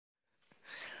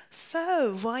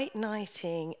So, white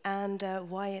knighting and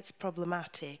why it's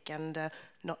problematic and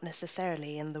not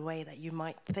necessarily in the way that you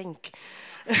might think.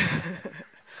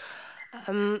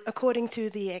 According to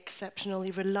the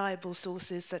exceptionally reliable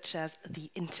sources such as the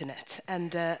internet,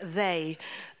 and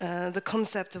the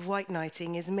concept of white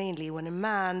knighting is mainly when a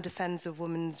man defends a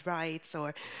woman's rights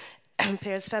or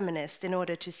appears feminist in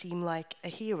order to seem like a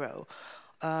hero.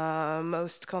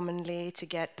 Most commonly to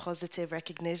get positive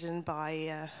recognition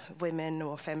by women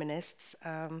or feminists.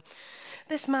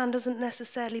 This man doesn't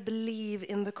necessarily believe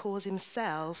in the cause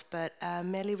himself, but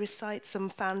merely recites some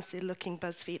fancy-looking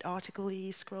BuzzFeed article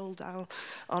he scrolled down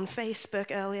on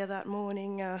Facebook earlier that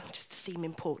morning, just to seem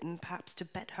important, perhaps to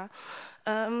bet her.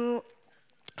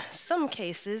 Some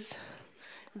cases,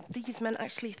 these men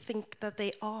actually think that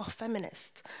they are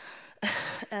feminist.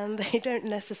 And they don't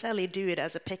necessarily do it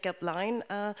as a pickup line.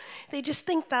 They just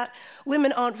think that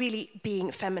women aren't really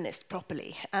being feminist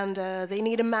properly, and they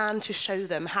need a man to show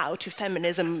them how to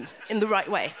feminism in the right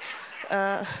way.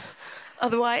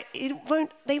 Otherwise,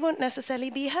 they won't necessarily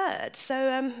be heard.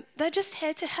 So they're just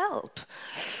here to help.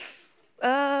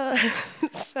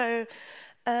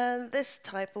 This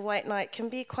type of white knight can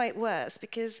be quite worse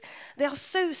because they are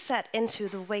so set into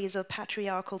the ways of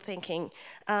patriarchal thinking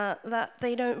that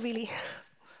they don't really,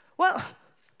 well,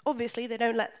 obviously they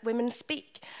don't let women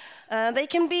speak. They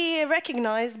can be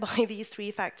recognized by these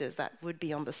three factors that would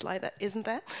be on the slide that isn't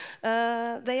there.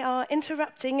 They are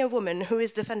interrupting a woman who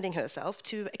is defending herself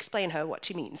to explain her what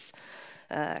she means,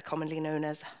 commonly known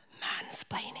as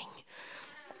mansplaining.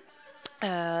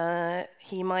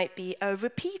 He might be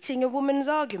repeating a woman's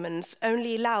arguments,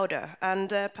 only louder and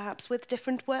perhaps with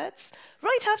different words,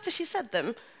 right after she said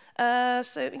them.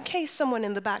 So in case someone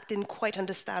in the back didn't quite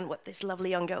understand what this lovely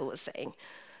young girl was saying.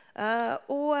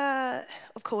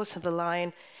 Of course, the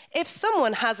line, if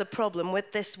someone has a problem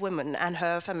with this woman and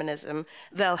her feminism,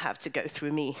 they'll have to go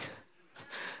through me.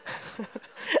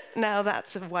 Now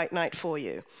that's a white knight for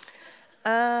you.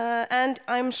 And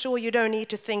I'm sure you don't need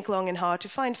to think long and hard to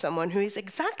find someone who is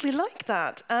exactly like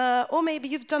that. Or maybe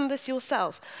you've done this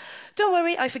yourself. Don't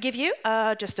worry, I forgive you.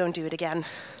 Just don't do it again.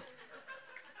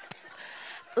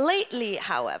 Lately,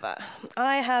 however,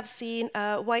 I have seen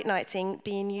white knighting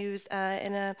being used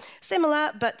in a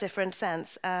similar but different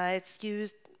sense. It's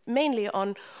used mainly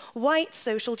on white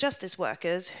social justice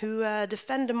workers who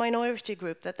defend a minority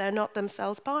group that they're not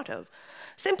themselves part of.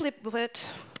 Simply put,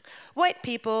 white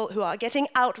people who are getting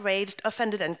outraged,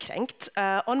 offended, and kranked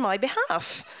on my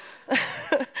behalf.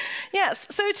 Yes,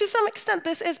 so to some extent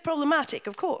this is problematic,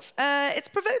 of course. It's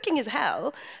provoking as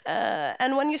hell,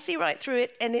 and when you see right through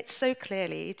it, and it's so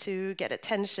clearly to get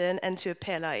attention and to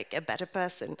appear like a better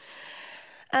person.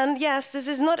 And yes, this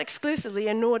is not exclusively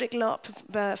a Nordic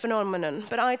Larp phenomenon,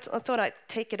 but I thought I'd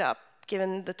take it up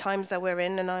given the times that we're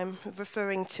in, and I'm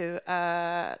referring to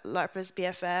LARPers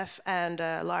BFF and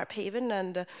LARP Haven,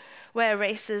 and where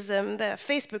racism, there are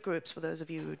Facebook groups for those of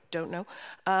you who don't know,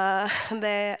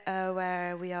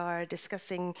 where we are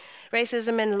discussing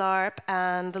racism in LARP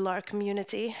and the LARP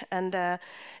community, and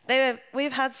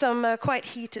we've had some quite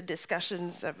heated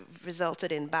discussions that have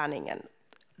resulted in banning, and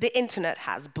the internet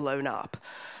has blown up,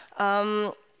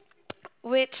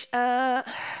 which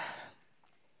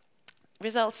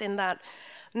results in that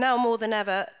now more than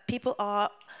ever, people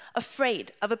are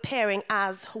afraid of appearing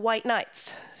as white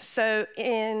knights. So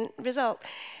in result,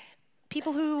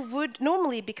 people who would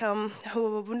normally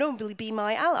be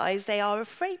my allies, they are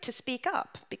afraid to speak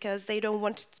up because they don't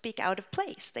want to speak out of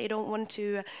place. They don't want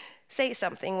to say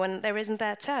something when there isn't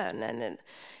their turn, and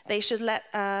they should let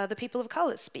the people of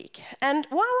color speak. And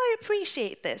while I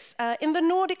appreciate this, in the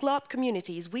Nordic LARP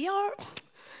communities, we are,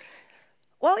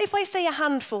 well, if I say a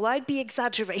handful, I'd be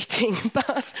exaggerating,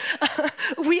 but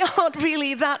we aren't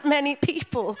really that many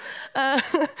people.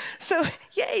 So,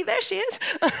 yay, there she is.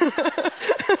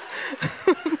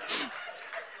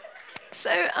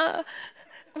 So,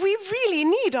 we really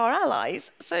need our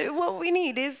allies. So what we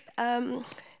need is,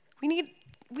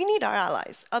 we need our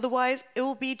allies. Otherwise, it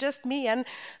will be just me and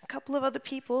a couple of other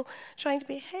people trying to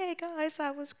be, hey guys,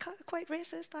 I was quite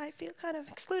racist. I feel kind of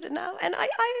excluded now. And I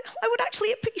would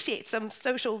actually appreciate some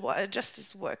social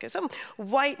justice worker, some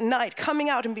white knight coming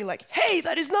out and being like, hey,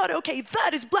 that is not okay.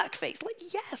 That is blackface. Like,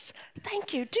 yes,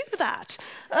 thank you, do that.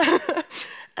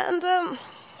 And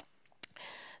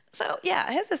so,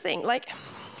 yeah, here's the thing. Like,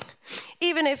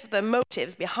 even if the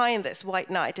motives behind this white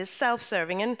knight is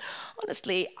self-serving, and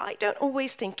honestly, I don't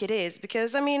always think it is,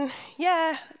 because, I mean,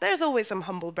 yeah, there's always some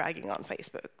humble bragging on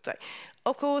Facebook. Like,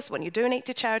 of course, when you donate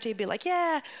to charity, be like,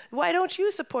 yeah, why don't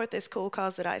you support this cool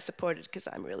cause that I supported, because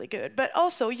I'm really good. But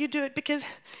also, you do it because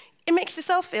it makes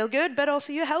yourself feel good, but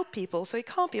also you help people, so it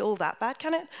can't be all that bad,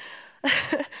 can it?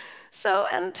 So,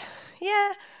 and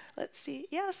yeah, let's see.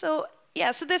 Yeah, so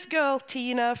this girl,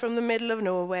 Tina, from the middle of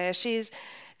nowhere, she's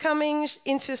coming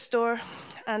into a store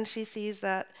and she sees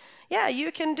that, yeah,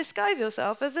 you can disguise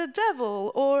yourself as a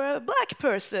devil or a black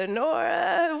person or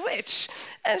a witch.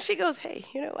 And she goes, hey,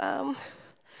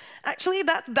 actually,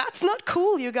 that's not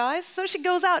cool, you guys. So she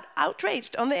goes out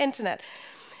outraged on the internet.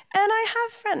 And I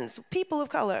have friends, people of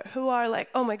color, who are like,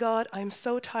 oh my God, I'm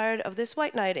so tired of this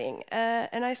white knighting.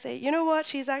 And I say, you know what?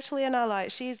 She's actually an ally.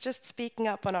 She's just speaking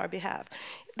up on our behalf.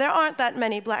 There aren't that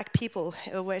many black people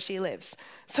where she lives.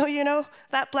 So,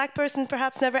 that black person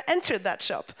perhaps never entered that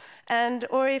shop.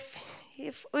 Or if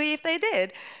they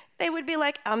did, they would be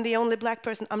like, I'm the only black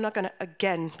person. I'm not going to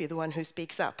again be the one who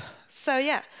speaks up. So,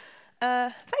 yeah.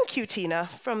 Thank you, Tina,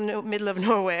 from the middle of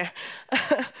nowhere,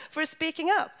 for speaking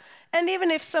up. And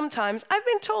even if sometimes I've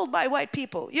been told by white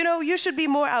people, you should be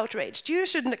more outraged. You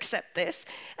shouldn't accept this.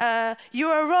 You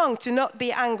are wrong to not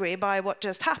be angry by what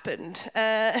just happened.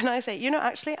 And I say,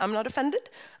 actually, I'm not offended.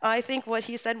 I think what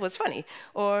he said was funny.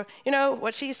 Or,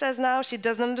 what she says now, she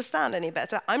doesn't understand any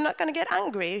better. I'm not going to get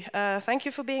angry. Thank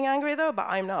you for being angry, though, but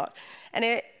I'm not. And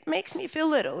it makes me feel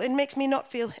little. It makes me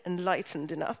not feel enlightened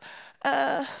enough.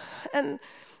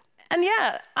 And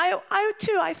yeah, I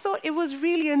too, I thought it was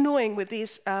really annoying with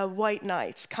these white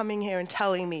knights coming here and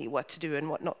telling me what to do and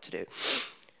what not to do.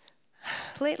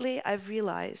 Lately, I've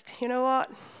realized, you know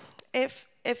what? If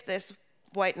this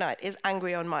white knight is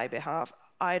angry on my behalf,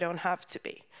 I don't have to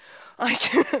be.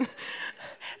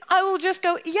 I will just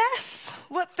go, yes,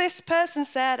 what this person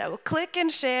said, I will click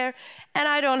and share, and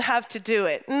I don't have to do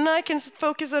it. And I can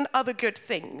focus on other good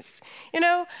things.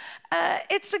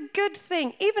 It's a good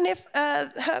thing, even if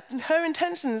her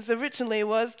intentions originally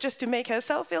was just to make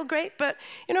herself feel great. But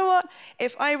you know what?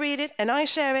 If I read it and I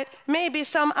share it, maybe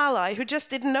some ally who just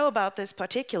didn't know about this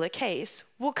particular case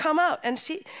will come out and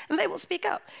they will speak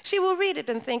up. She will read it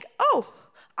and think, oh,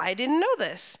 I didn't know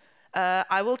this.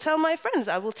 I will tell my friends,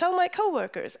 I will tell my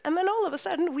coworkers, and then all of a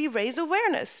sudden we raise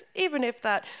awareness, even if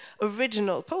that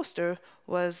original poster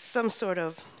was some sort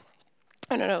of,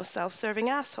 self-serving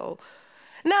asshole.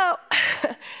 Now,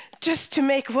 just to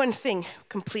make one thing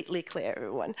completely clear,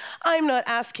 everyone, I'm not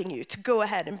asking you to go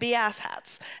ahead and be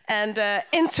asshats and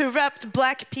interrupt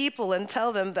black people and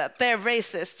tell them that they're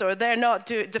racist or they're not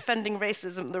defending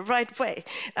racism the right way.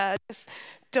 Just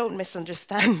don't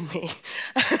misunderstand me.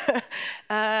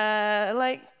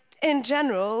 In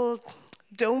general,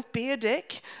 don't be a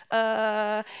dick.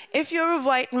 If you're a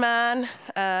white man,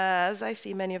 as I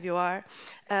see many of you are,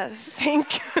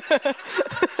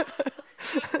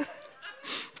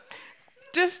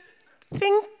 just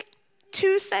think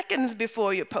 2 seconds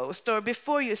before you post or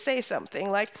before you say something.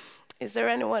 Like, is there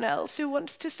anyone else who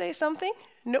wants to say something?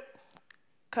 Nope.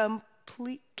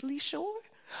 Completely sure?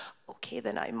 Okay,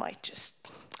 then I might just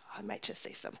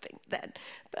say something then.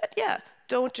 But yeah,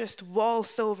 don't just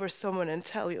waltz over someone and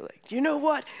tell you, like, you know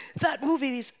what? That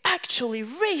movie is actually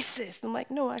racist. I'm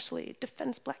like, no, actually, it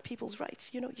defends black people's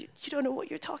rights. You don't know what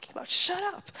you're talking about. Shut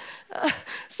up.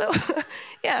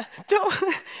 Yeah,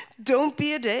 don't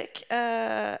be a dick.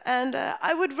 And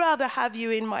I would rather have you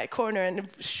in my corner and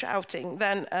shouting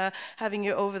than having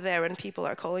you over there and people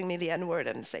are calling me the N-word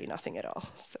and say nothing at all.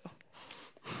 So.